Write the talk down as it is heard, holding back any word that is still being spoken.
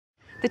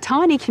The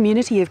tiny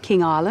community of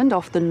King Island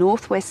off the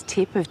northwest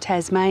tip of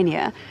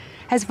Tasmania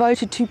has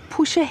voted to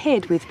push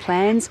ahead with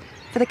plans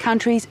for the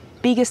country's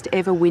biggest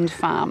ever wind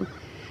farm.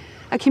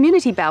 A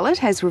community ballot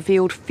has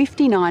revealed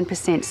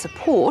 59%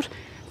 support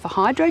for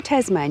Hydro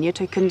Tasmania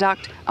to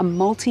conduct a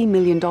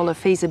multi-million-dollar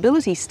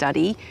feasibility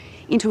study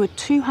into a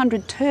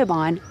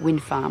 200-turbine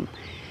wind farm.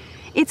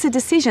 It's a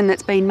decision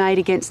that's been made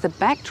against the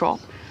backdrop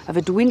of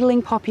a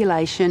dwindling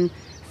population,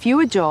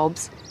 fewer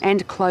jobs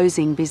and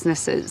closing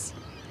businesses.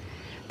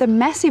 The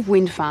massive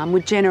wind farm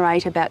would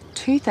generate about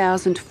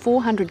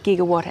 2,400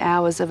 gigawatt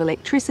hours of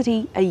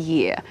electricity a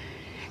year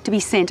to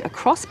be sent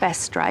across Bass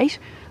Strait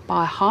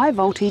by a high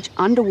voltage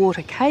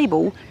underwater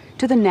cable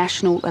to the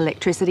national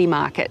electricity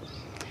market.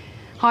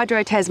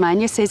 Hydro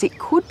Tasmania says it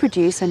could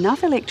produce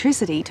enough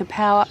electricity to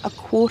power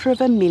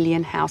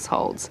 250,000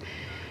 households,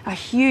 a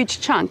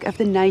huge chunk of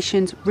the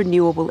nation's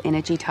renewable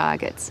energy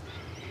targets.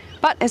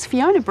 But as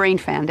Fiona Breen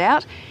found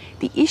out,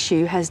 the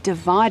issue has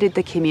divided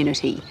the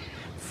community.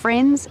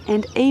 Friends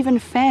and even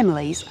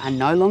families are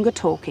no longer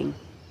talking.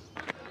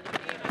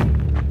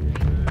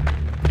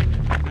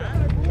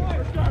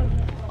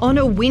 On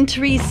a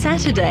wintry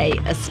Saturday,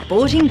 a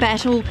sporting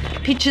battle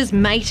pitches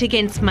mate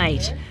against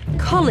mate,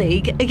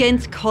 colleague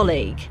against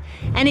colleague,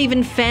 and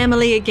even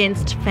family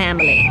against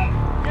family.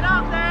 Get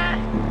up there!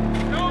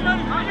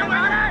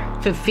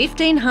 For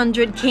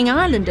 1,500 King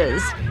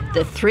Islanders,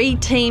 the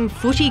three-team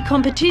footy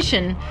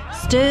competition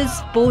stirs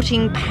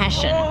sporting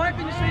passion.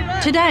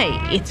 Today,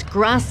 it's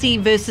Grassy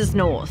versus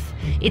North.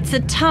 It's a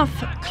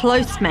tough,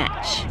 close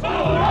match.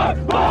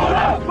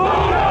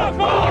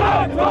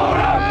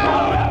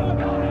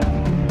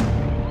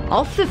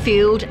 Off the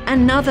field,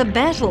 another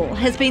battle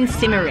has been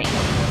simmering.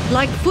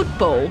 Like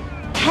football,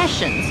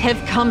 passions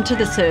have come to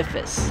the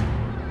surface.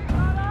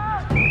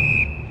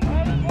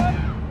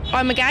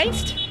 I'm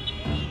against.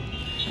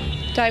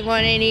 Don't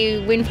want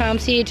any wind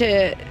farms here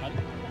to...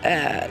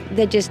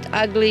 they're just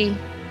ugly,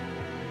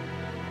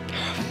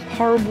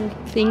 horrible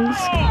things.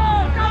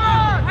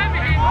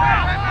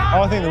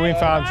 I think the wind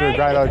farms are a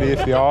great idea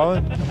for the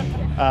island,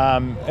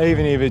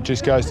 even if it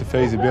just goes to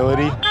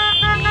feasibility.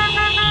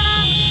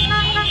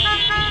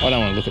 I don't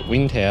want to look at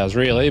wind towers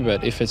really,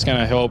 but if it's going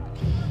to help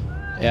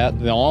out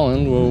the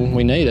island, well,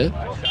 we need it.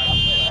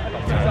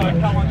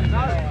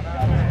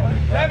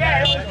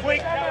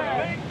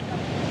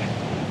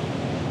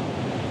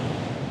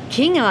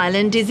 King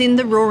Island is in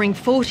the roaring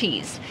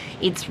 40s.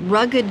 Its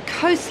rugged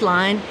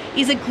coastline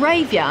is a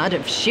graveyard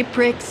of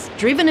shipwrecks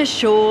driven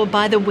ashore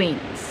by the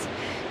winds.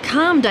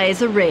 Calm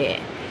days are rare,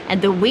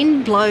 and the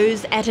wind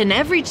blows at an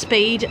average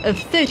speed of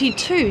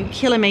 32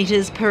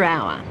 kilometres per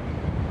hour.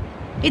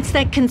 It's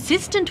that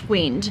consistent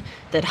wind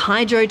that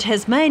Hydro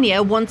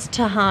Tasmania wants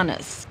to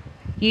harness,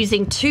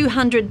 using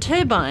 200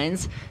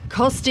 turbines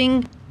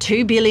costing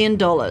 $2 billion.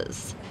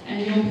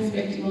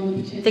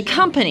 The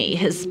company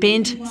has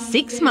spent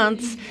 6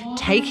 months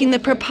taking the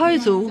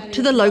proposal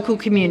to the local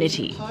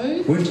community.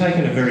 We've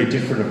taken a very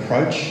different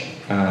approach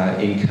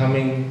in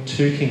coming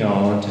to King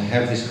Island to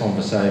have this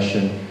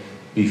conversation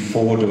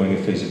before doing a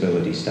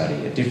feasibility study.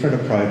 A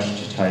different approach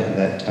to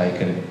that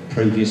taken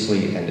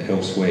previously and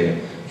elsewhere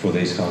for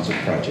these kinds of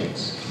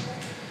projects.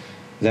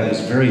 That was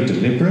very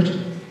deliberate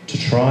to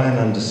try and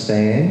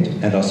understand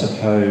and I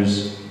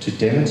suppose to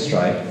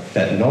demonstrate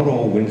that not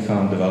all wind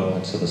farm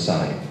developments are the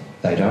same.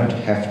 They don't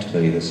have to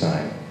be the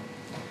same.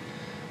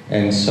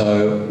 And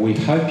so we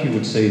hope you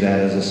would see that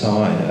as a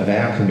sign of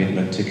our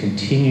commitment to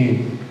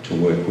continue to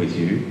work with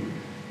you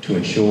to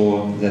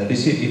ensure that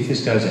if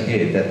this goes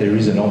ahead, that there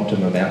is an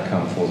optimum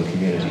outcome for the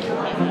community.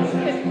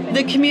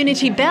 The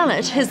community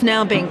ballot has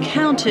now been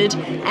counted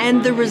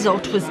and the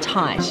result was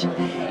tight.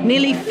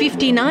 Nearly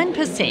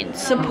 59%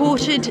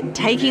 supported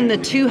taking the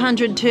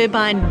 200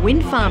 turbine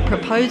wind farm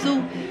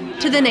proposal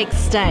to the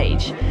next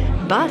stage,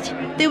 but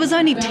there was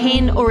only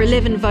 10 or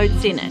 11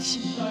 votes in it.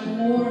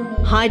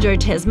 Hydro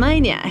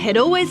Tasmania had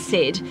always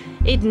said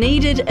it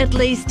needed at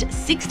least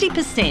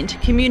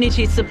 60%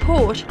 community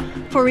support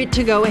for it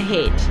to go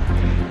ahead.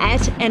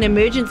 At an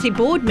emergency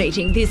board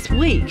meeting this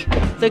week,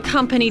 the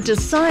company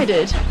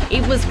decided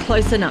it was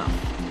close enough.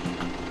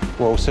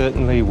 Well,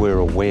 certainly we're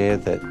aware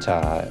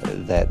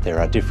that there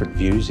are different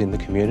views in the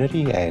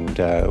community and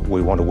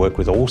we want to work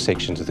with all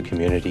sections of the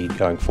community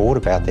going forward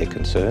about their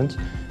concerns,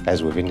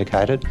 as we've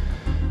indicated.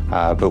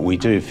 But we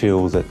do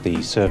feel that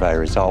the survey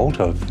result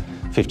of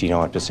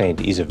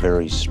 59% is a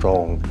very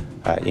strong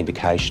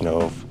indication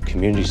of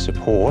community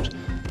support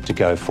to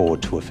go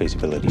forward to a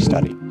feasibility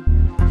study.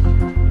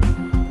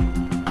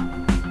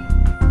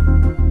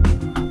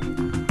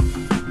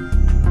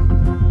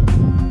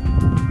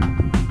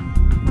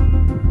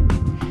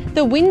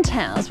 The wind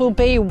towers will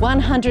be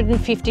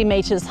 150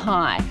 metres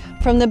high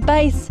from the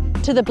base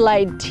to the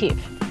blade tip.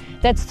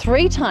 That's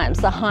 3 times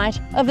the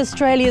height of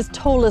Australia's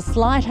tallest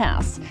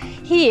lighthouse,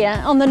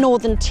 here on the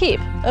northern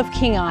tip of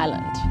King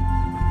Island.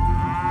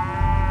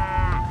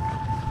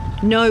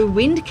 No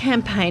wind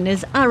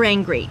campaigners are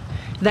angry.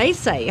 They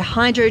say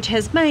Hydro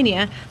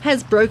Tasmania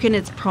has broken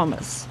its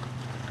promise.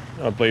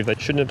 I believe they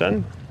shouldn't have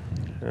done.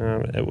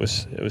 It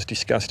was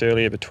discussed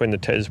earlier between the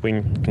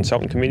TasWind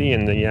Consultant Committee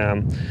and the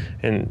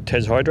and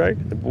Tas Hydro,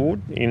 the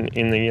board,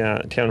 in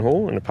the town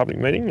hall in a public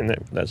meeting, and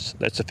that's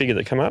the figure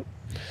that came up,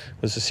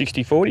 was the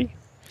 60-40,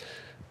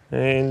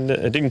 and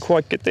it didn't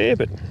quite get there,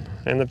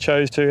 and they've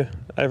chose to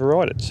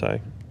override it. So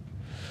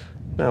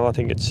no, I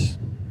think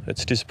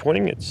it's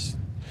disappointing.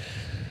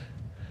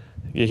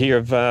 You hear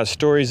of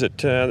stories that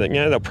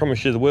they'll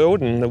promise you the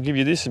world and they'll give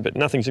you this, but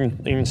nothing's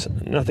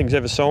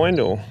ever signed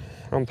or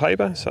on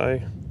paper. So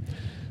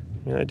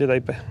do they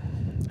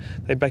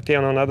back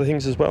down on other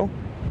things as well?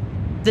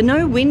 The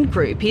No Wind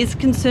Group is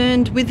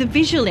concerned with the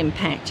visual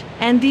impact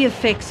and the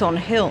effects on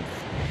health.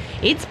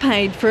 It's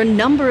paid for a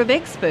number of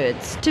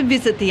experts to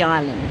visit the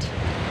island.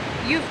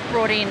 You've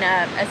brought in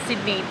a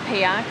Sydney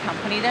PR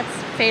company. That's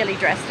fairly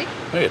drastic.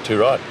 Yeah, too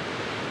right.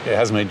 Yeah, it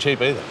hasn't been cheap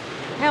either.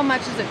 How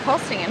much is it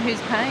costing and who's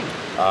paying?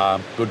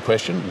 Good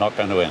question. Not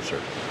going to answer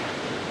it.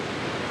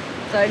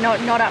 So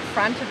not up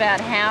front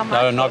about how much?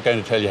 No, I'm not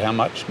going to tell you how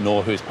much,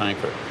 nor who's paying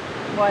for it.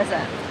 Why is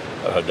that?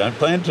 I don't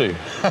plan to.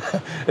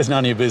 It's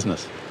none of your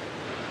business.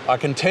 I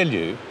can tell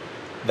you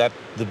that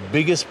the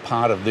biggest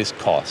part of this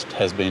cost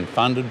has been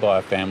funded by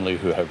a family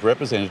who have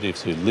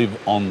representatives who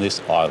live on this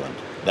island.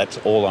 That's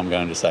all I'm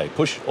going to say.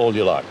 Push all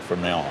you like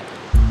from now on.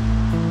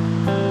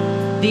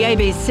 The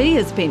ABC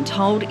has been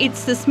told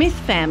it's the Smith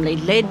family,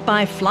 led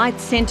by Flight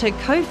Centre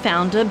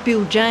co-founder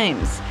Bill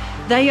James.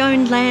 They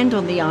own land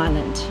on the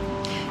island.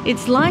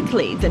 It's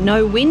likely the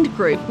No Wind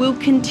Group will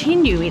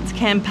continue its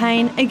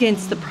campaign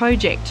against the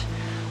project.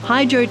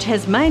 Hydro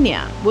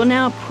Tasmania will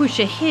now push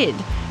ahead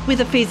with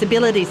a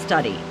feasibility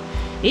study.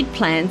 It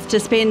plans to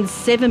spend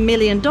 $7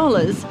 million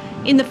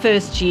in the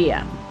first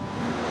year.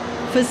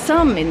 For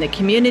some in the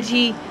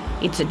community,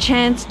 it's a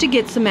chance to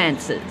get some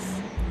answers.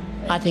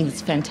 I think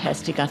it's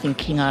fantastic. I think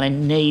King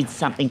Island needs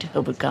something to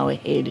help it go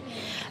ahead.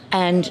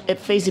 And a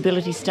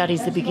feasibility study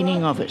is the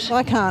beginning of it.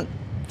 I can't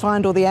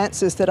find all the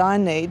answers that I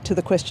need to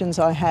the questions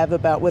I have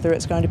about whether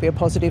it's going to be a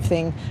positive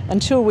thing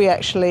until we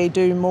actually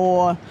do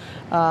more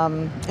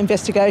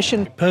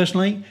investigation.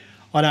 Personally,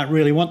 I don't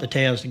really want the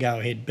towers to go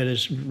ahead, but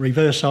it's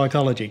reverse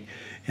psychology.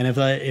 And if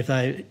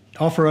they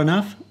offer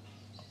enough,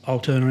 I'll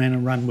turn around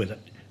and run with it,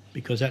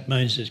 because that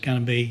means there's going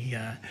to be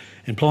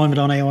employment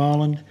on our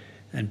island,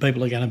 and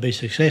people are going to be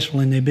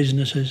successful in their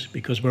businesses,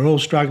 because we're all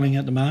struggling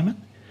at the moment,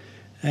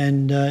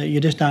 and you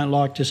just don't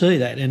like to see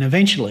that. And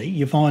eventually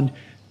you find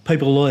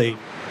people leave.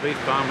 Beef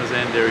farmers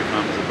and dairy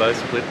farmers are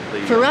both split.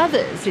 For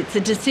others, it's a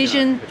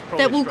decision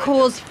that will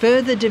cause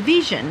further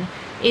division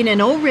in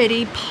an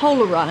already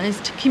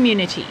polarised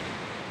community.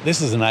 This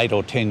is an 8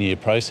 or 10 year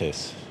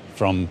process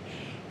from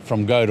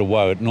go to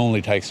woe. It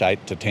normally takes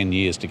 8 to 10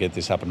 years to get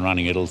this up and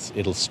running.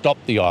 It'll stop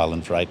the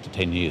island for 8 to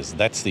 10 years.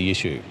 That's the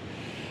issue.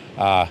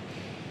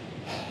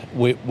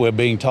 We're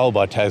being told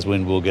by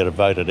TasWind we'll get a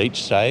vote at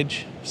each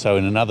stage. So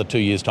in another 2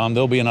 years' time,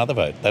 there'll be another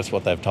vote. That's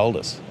what they've told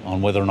us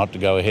on whether or not to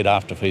go ahead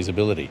after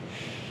feasibility.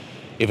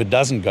 If it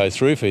doesn't go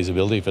through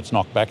feasibility, if it's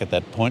knocked back at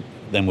that point,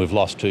 then we've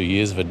lost 2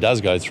 years. If it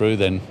does go through,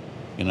 then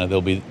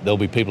there'll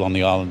be people on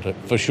the island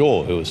for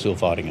sure who are still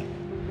fighting it.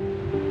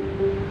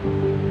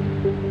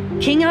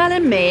 King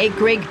Island Mayor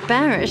Greg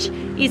Barrett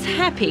is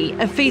happy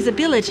a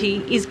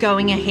feasibility is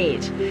going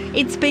ahead.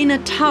 It's been a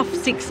tough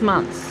 6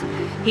 months.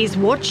 He's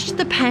watched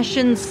the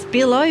passion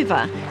spill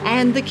over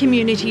and the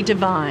community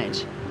divide.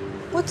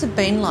 What's it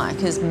been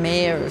like as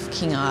Mayor of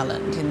King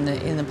Island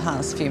in the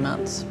past few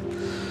months?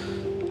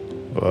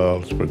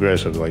 Well, it's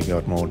progressively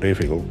got more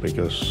difficult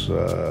because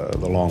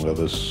the longer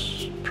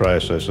this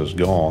process has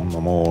gone,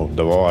 the more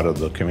divided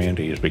the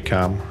community has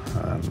become,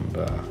 and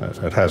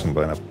it hasn't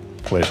been a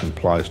pleasant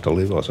place to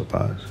live, I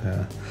suppose,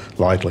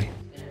 lately.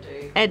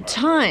 At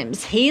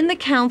times, he and the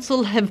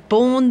council have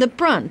borne the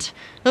brunt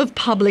of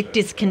public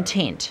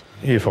discontent.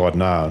 If I'd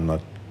known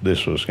that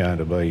this was going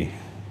to be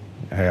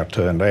how it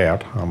turned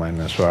out, I mean,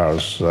 as far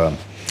as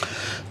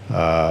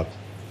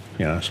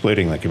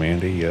splitting the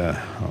community,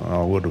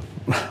 I wouldn't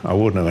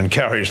have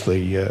encouraged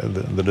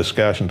the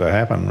discussion to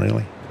happen,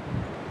 really.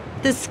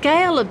 The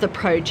scale of the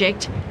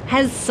project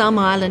has some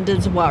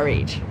islanders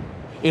worried.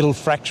 It'll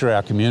fracture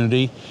our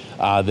community.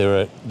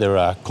 There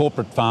are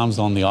corporate farms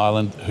on the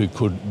island who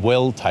could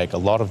well take a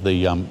lot of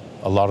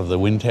the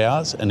wind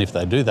towers, and if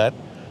they do that,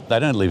 they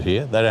don't live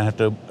here. They don't have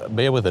to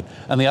bear with it.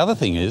 And the other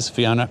thing is,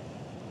 Fiona,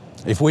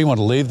 if we want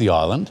to leave the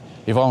island,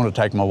 if I want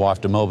to take my wife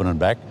to Melbourne and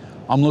back,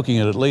 I'm looking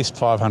at least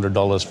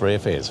 $500 for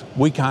airfares.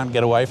 We can't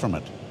get away from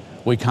it.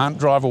 We can't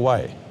drive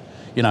away.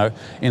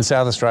 In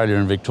South Australia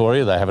and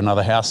Victoria, they have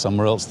another house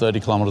somewhere else 30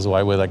 kilometres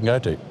away where they can go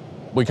to.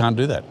 We can't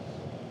do that.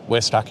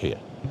 We're stuck here.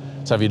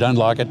 So if you don't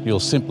like it, you'll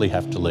simply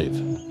have to leave.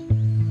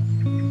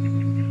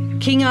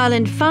 King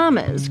Island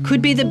farmers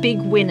could be the big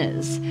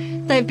winners.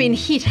 They've been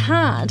hit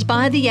hard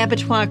by the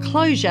abattoir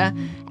closure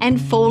and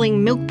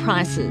falling milk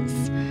prices.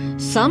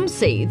 Some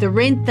see the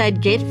rent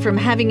they'd get from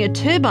having a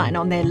turbine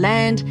on their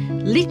land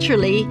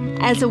literally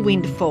as a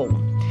windfall.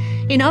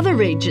 In other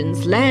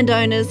regions,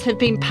 landowners have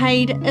been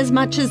paid as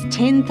much as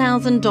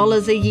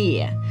 $10,000 a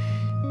year.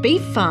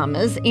 Beef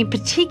farmers in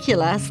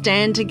particular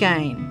stand to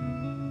gain.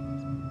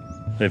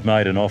 they've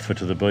made an offer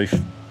to the beef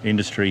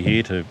industry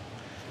here to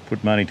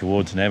put money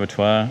towards an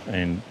abattoir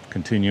and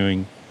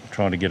continuing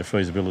trying to get a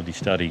feasibility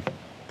study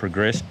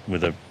progressed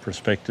with a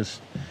prospectus,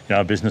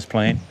 a business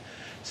plan.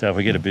 So if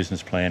we get a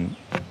business plan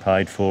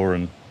paid for,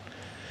 and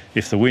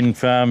if the wind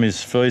farm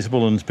is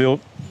feasible and is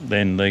built,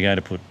 then they're going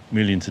to put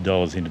millions of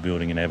dollars into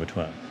building an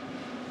abattoir.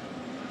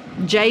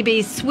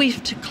 JB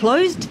Swift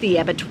closed the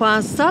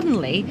abattoir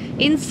suddenly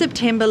in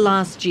September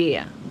last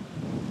year.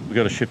 We've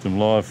got to ship them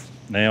live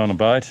now on a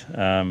boat.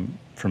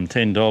 From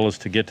 $10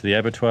 to get to the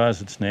abattoirs,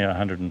 it's now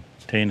 $110,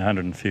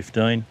 $115.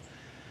 And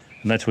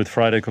that's with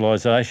freight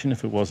equalisation.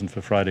 If it wasn't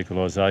for freight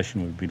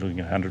equalisation, we'd be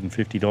looking at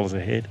 $150 a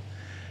head.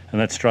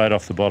 And that's straight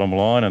off the bottom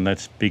line, and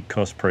that's big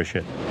cost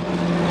pressure.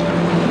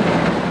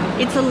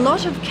 It's a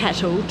lot of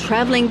cattle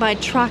travelling by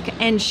truck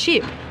and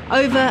ship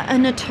over a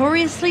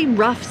notoriously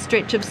rough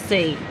stretch of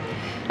sea.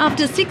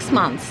 After 6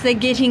 months, they're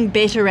getting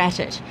better at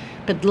it.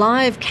 But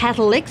live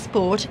cattle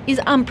export is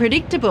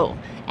unpredictable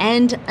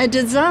and a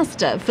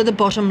disaster for the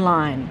bottom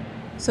line.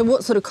 So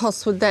what sort of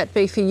costs would that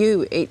be for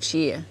you each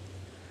year?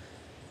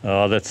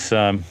 Oh, that's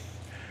about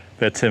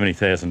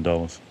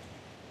 $70,000.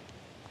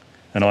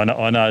 And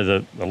I know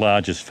that the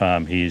largest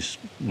farm here is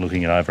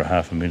looking at over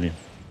 $500,000.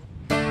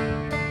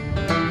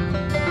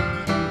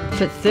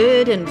 For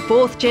third and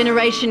fourth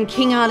generation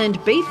King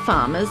Island beef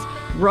farmers,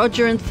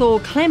 Roger and Thor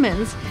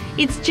Clemens,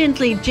 it's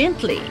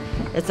gently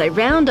as they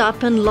round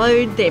up and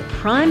load their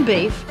prime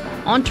beef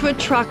onto a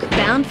truck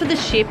bound for the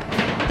ship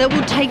that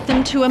will take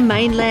them to a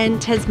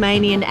mainland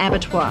Tasmanian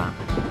abattoir.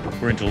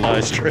 We're into low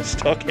stress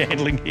stock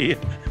handling here.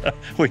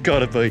 We've got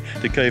to be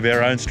to keep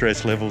our own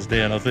stress levels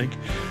down, I think,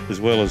 as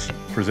well as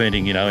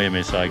presenting,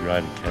 MSA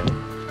graded cattle.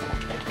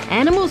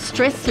 Animal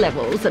stress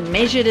levels are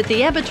measured at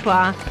the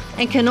abattoir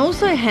and can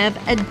also have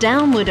a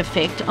downward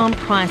effect on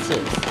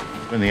prices.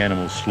 When the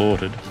animal's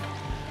slaughtered,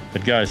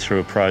 it goes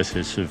through a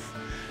process of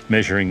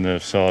measuring the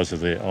size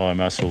of the eye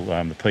muscle,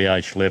 the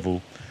pH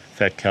level,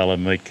 fat colour,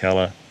 meat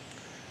colour,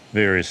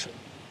 various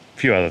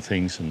few other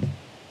things, and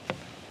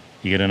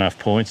you get enough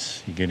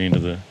points, you get into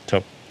the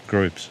top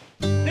groups.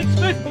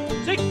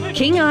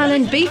 King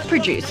Island beef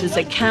producers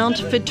account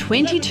for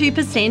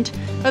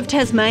 22% of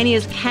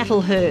Tasmania's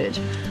cattle herd.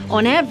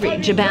 On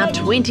average, about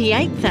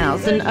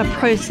 28,000 are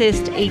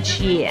processed each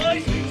year.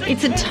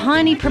 It's a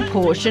tiny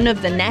proportion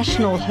of the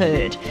national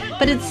herd,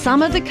 but it's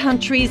some of the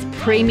country's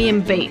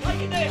premium beef.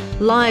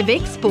 Live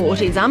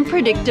export is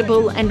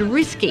unpredictable and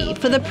risky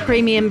for the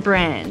premium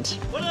brand.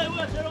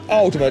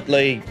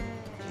 Ultimately,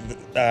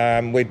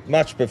 we'd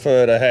much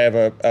prefer to have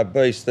a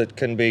beast that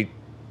can be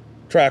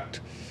trucked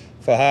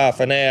for half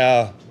an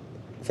hour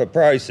for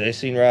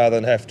processing rather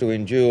than have to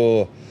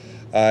endure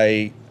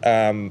a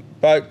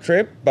boat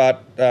trip,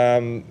 but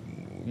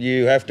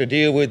you have to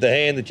deal with the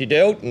hand that you're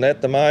dealt, and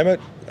at the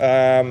moment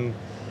our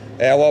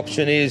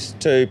option is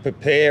to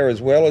prepare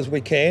as well as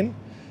we can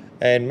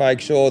and make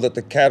sure that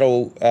the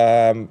cattle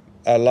are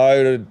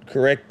loaded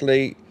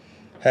correctly,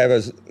 have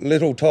as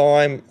little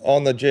time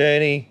on the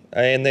journey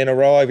and then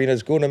arrive in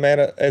as good a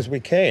manner as we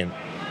can.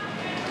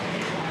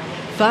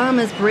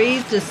 Farmers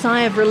breathed a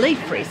sigh of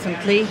relief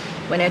recently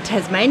when a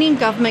Tasmanian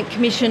government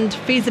commissioned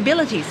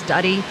feasibility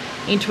study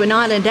into an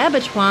island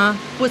abattoir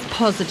was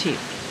positive.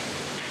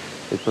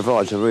 It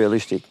provides a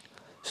realistic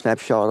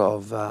snapshot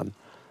of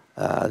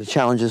the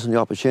challenges and the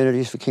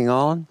opportunities for King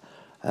Island.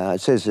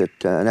 It says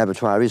that an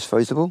abattoir is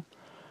feasible,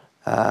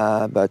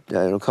 but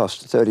it'll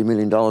cost $30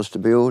 million to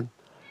build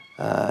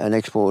an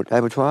export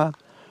abattoir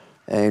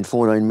and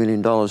 $14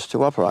 million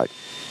to operate.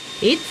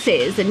 It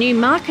says a new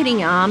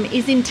marketing arm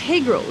is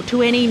integral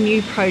to any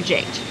new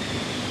project.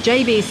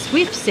 JB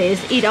Swift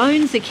says it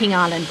owns the King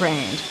Island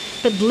brand,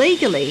 but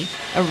legally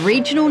a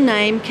regional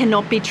name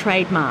cannot be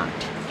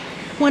trademarked.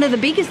 One of the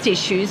biggest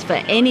issues for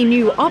any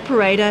new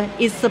operator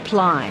is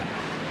supply.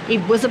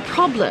 It was a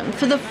problem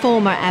for the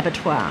former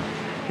abattoir.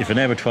 If an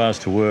abattoir is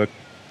to work,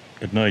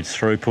 it needs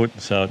throughput,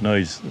 so it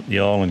needs the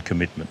island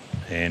commitment,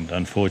 and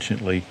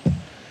unfortunately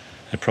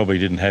it probably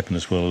didn't happen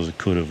as well as it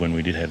could have when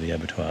we did have the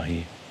abattoir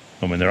here.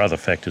 I mean, there are other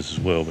factors as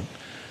well, but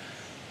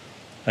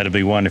that'd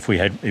be one. If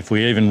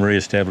we even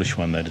re-establish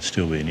one, that'd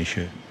still be an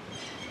issue.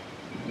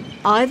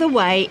 Either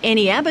way,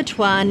 any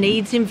abattoir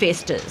needs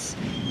investors.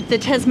 The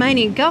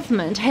Tasmanian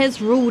government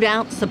has ruled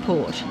out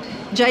support.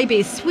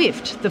 JB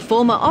Swift, the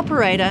former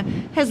operator,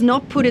 has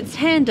not put its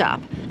hand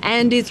up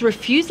and is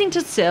refusing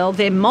to sell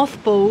their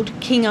mothballed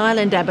King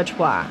Island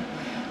abattoir.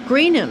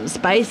 Greenham's,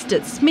 based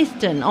at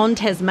Smithton on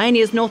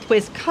Tasmania's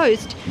northwest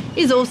coast,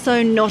 is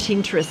also not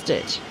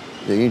interested.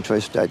 The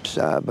interest that's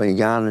being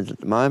garnered at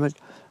the moment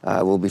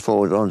will be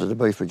forwarded on to the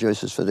beef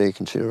producers for their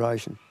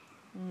consideration.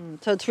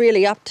 So it's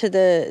really up to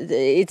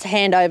its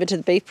hand over to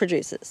the beef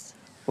producers?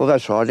 Well,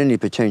 that's right. Any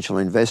potential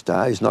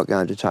investor is not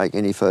going to take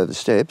any further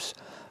steps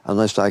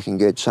unless they can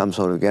get some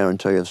sort of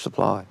guarantee of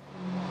supply.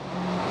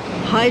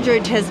 Hydro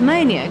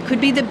Tasmania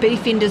could be the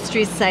beef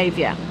industry's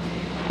saviour.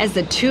 As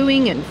the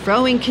toing and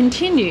froing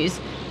continues,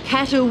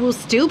 cattle will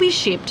still be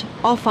shipped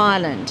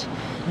off-island.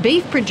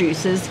 Beef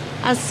producers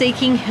are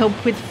seeking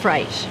help with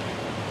freight.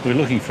 We're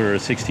looking for a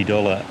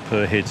 $60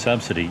 per head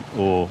subsidy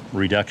or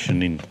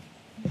reduction in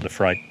the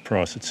freight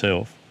price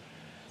itself.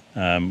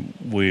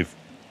 We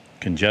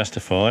can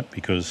justify it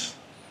because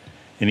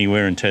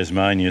anywhere in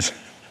Tasmania is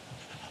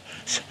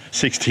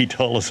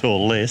 $60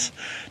 or less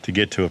to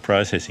get to a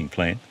processing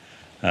plant.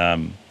 Yeah,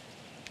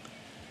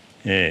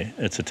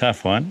 it's a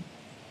tough one.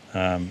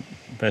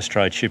 Bass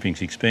trade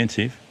shipping's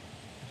expensive.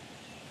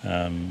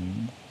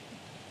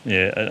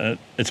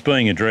 It's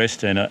being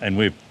addressed and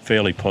we're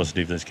fairly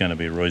positive there's going to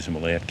be a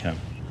reasonable outcome.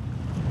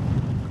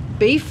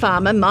 Beef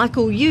farmer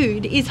Michael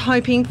Yude is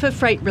hoping for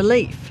freight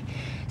relief.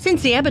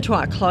 Since the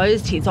abattoir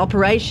closed, his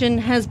operation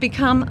has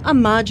become a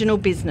marginal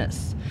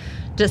business.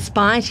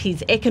 Despite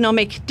his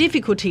economic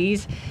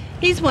difficulties,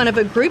 he's one of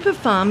a group of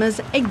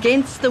farmers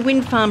against the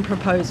wind farm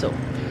proposal,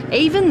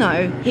 even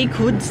though he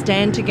could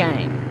stand to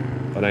gain.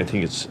 I don't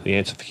think it's the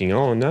answer for King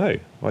Island, no.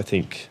 I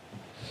think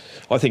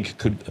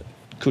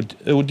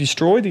it will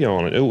destroy the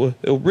island. It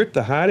will rip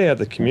the heart out of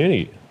the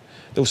community.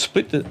 It'll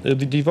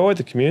divide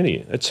the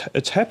community.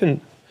 It's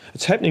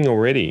happening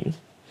already.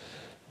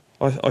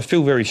 I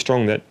feel very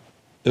strong that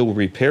it will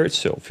repair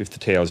itself if the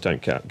towers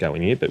don't go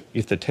in here, but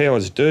if the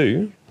towers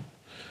do,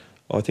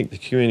 I think the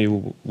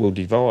community will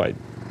divide.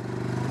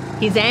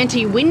 His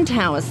anti-wind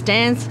tower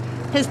stance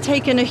has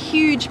taken a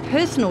huge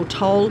personal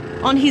toll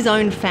on his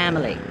own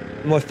family.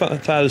 My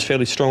father's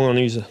fairly strong on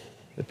his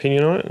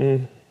opinion on it,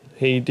 and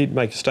he did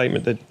make a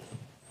statement that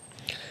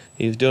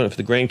he was doing it for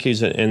the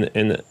grandkids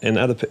and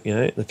other,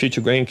 the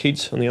future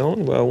grandkids on the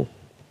island. Well,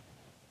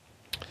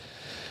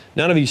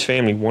 none of his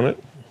family want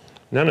it.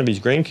 None of his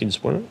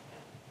grandkids want it.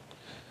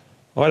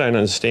 I don't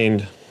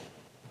understand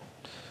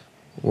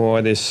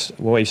why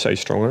he's so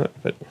strong on it,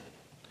 but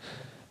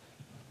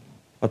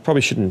I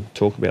probably shouldn't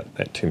talk about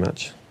that too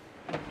much.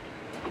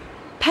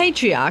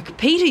 Patriarch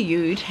Peter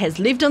Yude has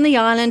lived on the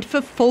island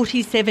for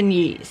 47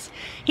 years.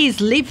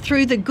 He's lived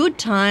through the good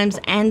times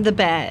and the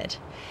bad.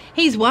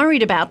 He's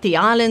worried about the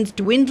island's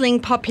dwindling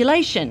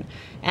population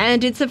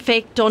and its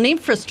effect on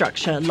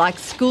infrastructure like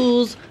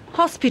schools,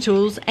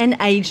 hospitals and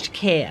aged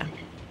care.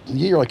 The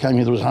year I came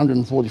here there was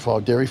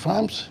 145 dairy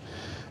farms.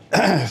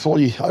 Over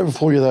 40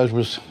 of those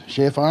was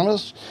share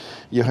farmers.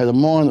 You had a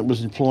mine that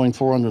was employing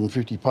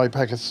 450 pay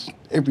packets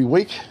every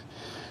week.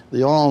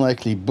 The island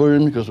actually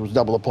boomed because it was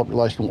double the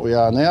population of what we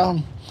are now.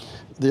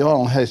 The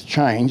island has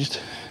changed,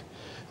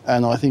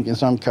 and I think in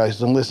some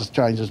cases, unless it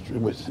changes,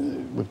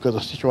 we've got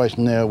a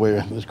situation now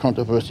where there's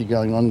controversy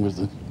going on with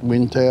the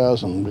wind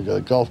towers, and we've got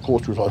a golf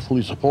course which I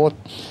fully support.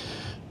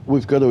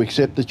 We've got to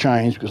accept the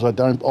change because I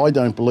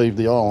don't believe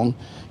the island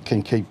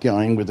can keep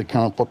going with the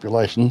current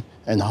population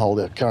and hold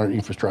our current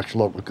infrastructure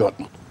like we've got.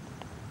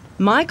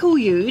 Michael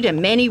Yude and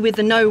many with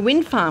the No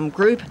Wind Farm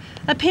group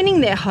are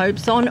pinning their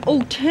hopes on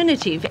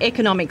alternative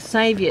economic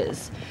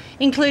saviours,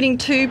 including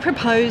 2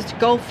 proposed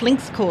golf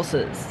links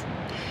courses.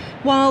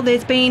 While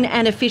there's been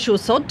an official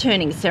sod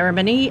turning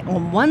ceremony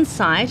on one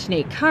site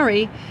near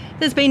Curry,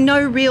 there's been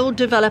no real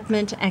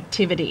development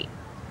activity.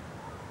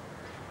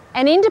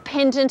 An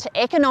independent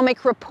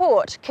economic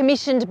report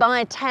commissioned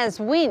by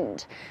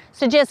TasWind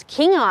suggests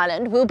King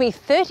Island will be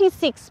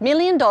 $36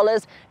 million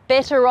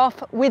better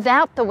off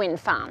without the wind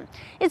farm.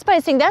 It's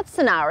basing that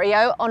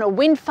scenario on a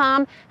wind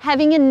farm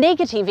having a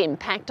negative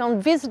impact on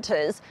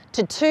visitors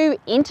to 2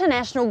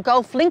 international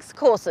golf links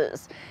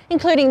courses,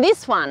 including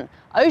this one,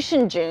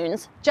 Ocean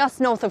Dunes,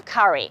 just north of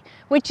Curry,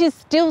 which is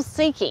still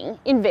seeking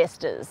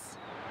investors.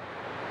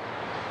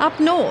 Up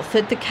north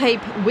at the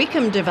Cape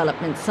Wickham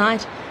development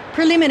site,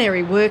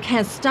 preliminary work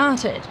has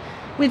started,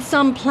 with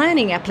some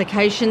planning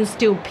applications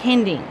still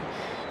pending.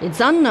 It's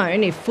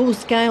unknown if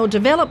full-scale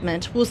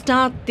development will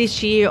start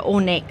this year or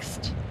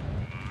next.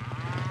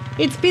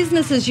 It's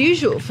business as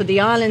usual for the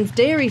island's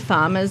dairy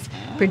farmers,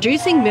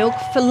 producing milk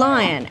for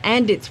Lion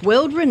and its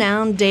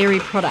world-renowned dairy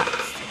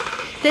products.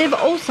 They've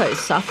also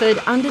suffered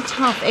under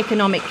tough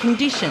economic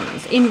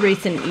conditions in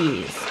recent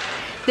years.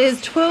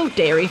 There's 12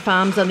 dairy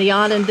farms on the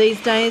island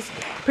these days,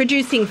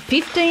 producing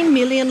 15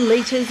 million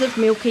litres of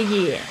milk a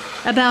year,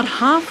 about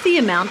half the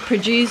amount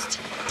produced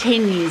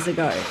 10 years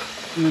ago.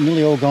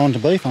 Nearly all gone to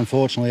beef,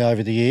 unfortunately,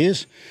 over the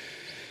years,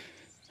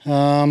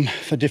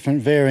 for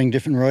varying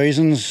different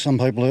reasons. Some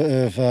people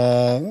have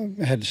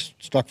had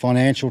struck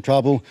financial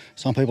trouble,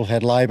 some people have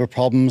had labour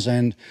problems,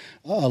 and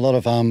a lot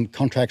of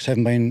contracts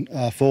haven't been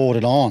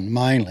forwarded on,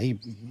 mainly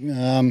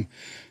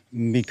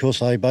because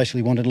they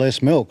basically wanted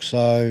less milk.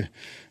 So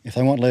if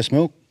they want less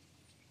milk,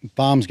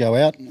 farms go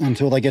out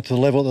until they get to the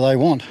level that they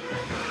want.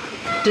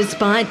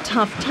 Despite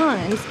tough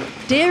times,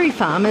 dairy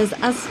farmers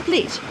are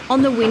split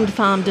on the wind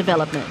farm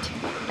development.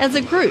 As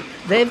a group,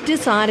 they've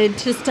decided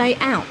to stay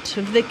out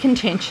of the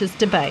contentious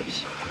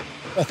debate.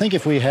 I think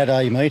if we had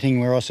a meeting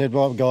where I said,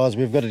 right guys,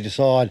 we've got to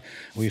decide,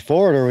 are we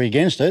for it or are we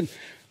against it,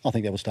 I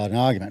think that would start an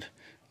argument,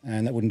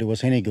 and that wouldn't do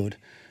us any good.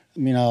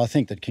 I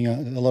think that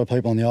a lot of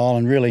people on the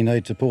island really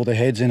need to pull their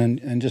heads in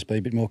and just be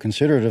a bit more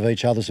considerate of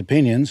each other's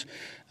opinions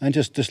and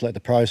just let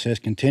the process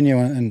continue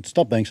and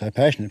stop being so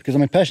passionate. Because,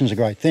 passion's a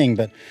great thing,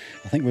 but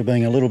I think we're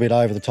being a little bit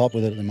over the top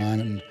with it at the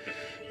moment. And,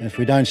 If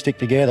we don't stick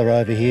together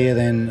over here,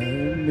 then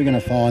we're going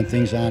to find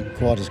things aren't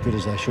quite as good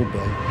as they should be.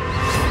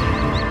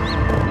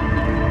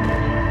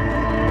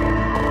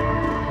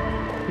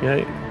 You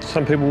know,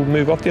 some people will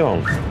move off the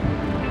island.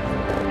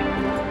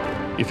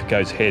 If it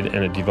goes ahead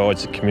and it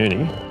divides the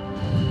community,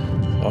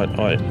 I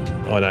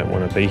don't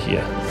want to be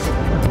here.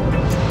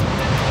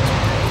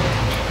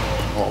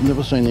 I've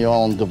never seen the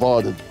island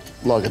divided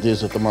like it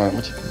is at the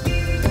moment.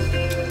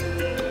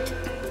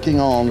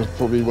 King Island is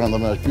probably one of the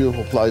most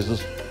beautiful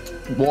places,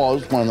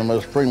 was one of the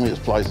most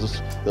friendliest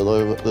places that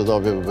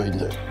I've ever been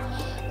to.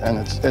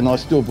 And I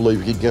still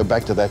believe you could go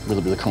back to that with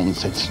a bit of common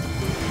sense.